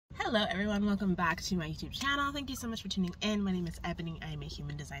Hello everyone, welcome back to my YouTube channel. Thank you so much for tuning in. My name is Ebony. I am a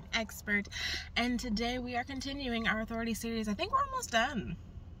human design expert, and today we are continuing our authority series. I think we're almost done.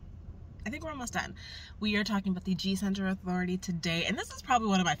 We are talking about the G Center authority today, and this is probably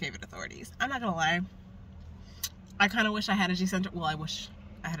one of my favorite authorities. I'm not gonna lie. I kind of wish I had a G Center. Well, I wish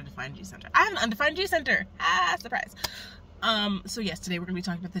I had a defined G Center. I have an undefined G Center. Surprise. So yes, today we're gonna be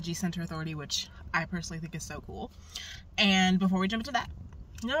talking about the G Center authority, which I personally think is so cool. And before we jump into that,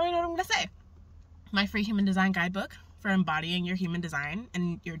 you know what I'm going to say? My free human design guidebook for embodying your human design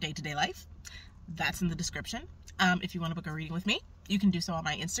in your day-to-day life, that's in the description. If you want to book a reading with me, you can do so on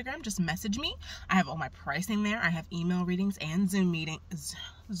my Instagram. Just message me. I have all my pricing there. I have email readings and Zoom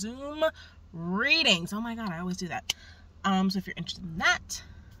readings. Oh my God, I always do that. So if you're interested in that,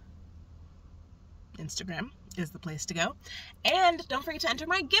 Instagram is the place to go. And don't forget to enter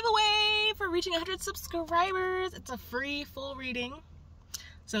my giveaway for reaching 100 subscribers. It's a free full reading.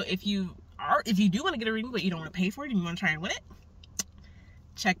 So if you do want to get a reading but you don't want to pay for it and you want to try and win it,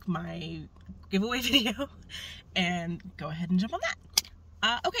 check my giveaway video and go ahead and jump on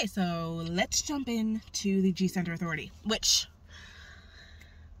that. Okay, so let's jump into the G Center authority, which,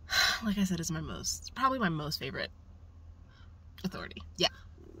 like I said, is probably my most favorite authority. Yeah.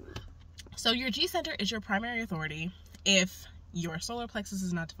 So your G Center is your primary authority if your solar plexus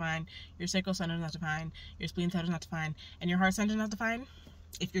is not defined, your sacral center is not defined, your spleen center is not defined, and your heart center is not defined.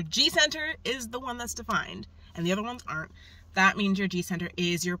 If your G Center is the one that's defined and the other ones aren't, that means your G Center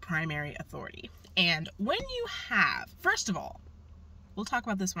is your primary authority. And when you have, first of all, we'll talk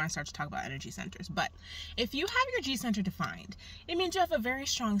about this when I start to talk about energy centers, but if you have your G Center defined, it means you have a very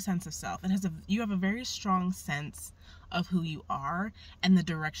strong sense of self. You have a very strong sense of who you are and the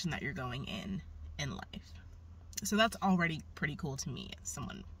direction that you're going in life. So that's already pretty cool to me as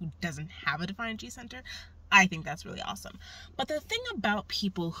someone who doesn't have a defined G Center. I think that's really awesome. But the thing about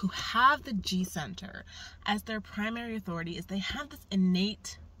people who have the G Center as their primary authority is they have this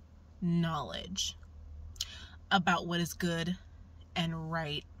innate knowledge about what is good and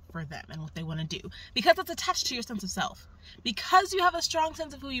right for them and what they want to do, because it's attached to your sense of self. Because you have a strong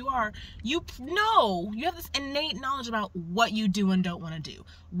sense of who you are, you have this innate knowledge about what you do and don't want to do,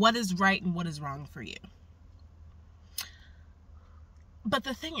 what is right and what is wrong for you. But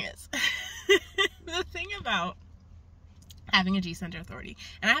the thing is, the thing about having a G Center authority,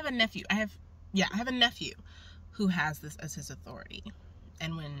 and I have a nephew who has this as his authority.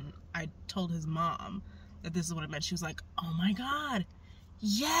 And when I told his mom that this is what it meant, she was like, oh my God,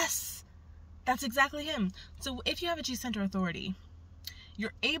 yes, that's exactly him. So if you have a G Center authority,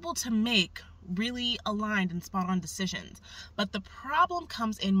 you're able to make really aligned and spot on decisions. But the problem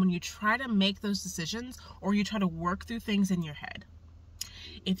comes in when you try to make those decisions or you try to work through things in your head.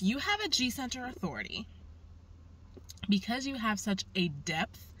 If you have a G Center authority, because you have such a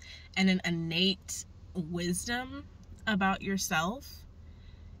depth and an innate wisdom about yourself,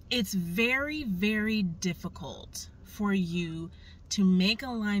 it's very, very difficult for you to make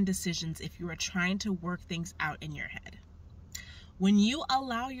aligned decisions if you are trying to work things out in your head. When you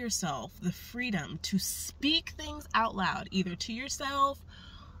allow yourself the freedom to speak things out loud, either to yourself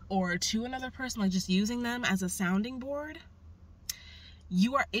or to another person, like just using them as a sounding board,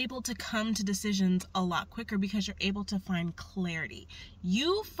 you are able to come to decisions a lot quicker because you're able to find clarity.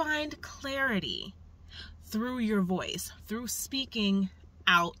 You find clarity through your voice, through speaking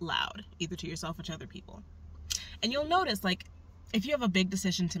out loud, either to yourself or to other people. And you'll notice, like, if you have a big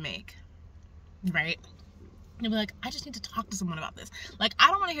decision to make, right? You'll be like, I just need to talk to someone about this. Like, I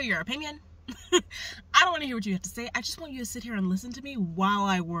don't want to hear your opinion. I don't want to hear what you have to say. I just want you to sit here and listen to me while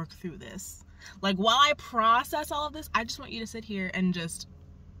I work through this. Like, while I process all of this, I just want you to sit here and just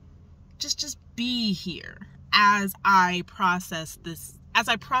be here as I process this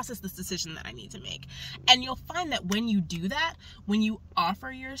decision that I need to make. And you'll find that when you do that, when you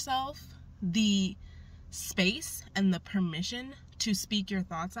offer yourself the space and the permission to speak your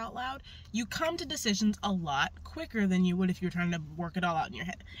thoughts out loud, you come to decisions a lot quicker than you would if you're trying to work it all out in your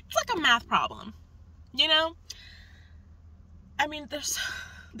head. It's like a math problem, you know? I mean,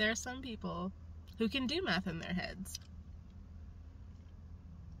 there are some people who can do math in their heads.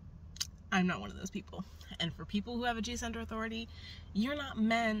 I'm not one of those people. And for people who have a G Center authority, you're not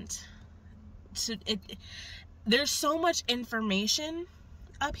meant to... There's so much information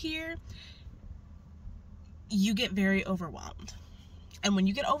up here, you get very overwhelmed. And when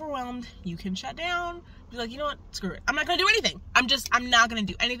you get overwhelmed, you can shut down, be like, you know what, screw it. I'm not going to do anything. I'm not going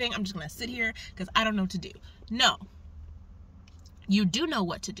to do anything. I'm just going to sit here because I don't know what to do. No. You do know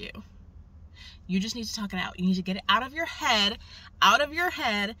what to do. You just need to talk it out. You need to get it out of your head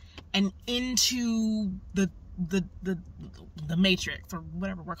and into the the matrix, or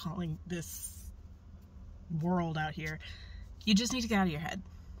whatever we're calling this world out here. You just need to get out of your head.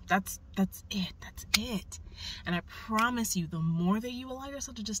 That's it. And I promise you, the more that you allow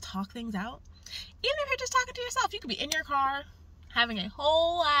yourself to just talk things out, even if you're just talking to yourself, you could be in your car having a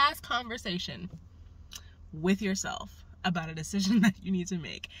whole ass conversation with yourself about a decision that you need to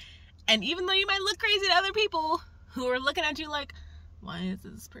make. And even though you might look crazy to other people who are looking at you like, why is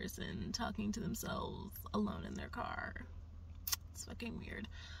this person talking to themselves alone in their car? It's fucking weird.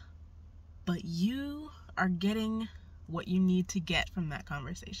 But you are getting what you need to get from that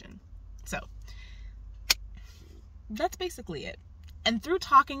conversation. So that's basically it. And through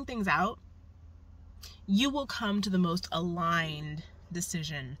talking things out, you will come to the most aligned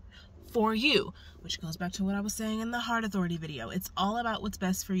decision for you, which goes back to what I was saying in the Heart Authority video. It's all about what's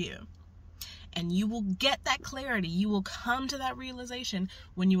best for you. And you will get that clarity. You will come to that realization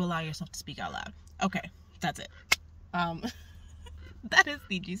when you allow yourself to speak out loud. Okay, that's it. That is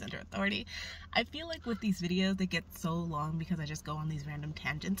the G Center Authority. I feel like with these videos, they get so long because I just go on these random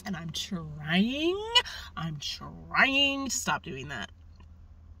tangents, and I'm trying to stop doing that.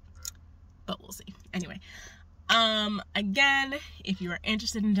 But we'll see. Anyway, again, if you are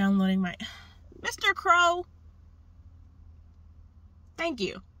interested in downloading my Mr. Crow, thank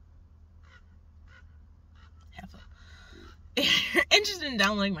you. If you're interested in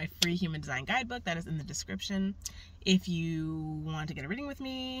downloading my free human design guidebook, that is in the description. If you want to get a reading with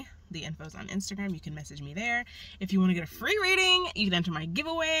me, the info's on Instagram. You can message me there. If you want to get a free reading, you can enter my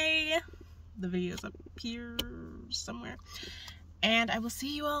giveaway. The video's up here somewhere. And I will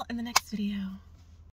see you all in the next video.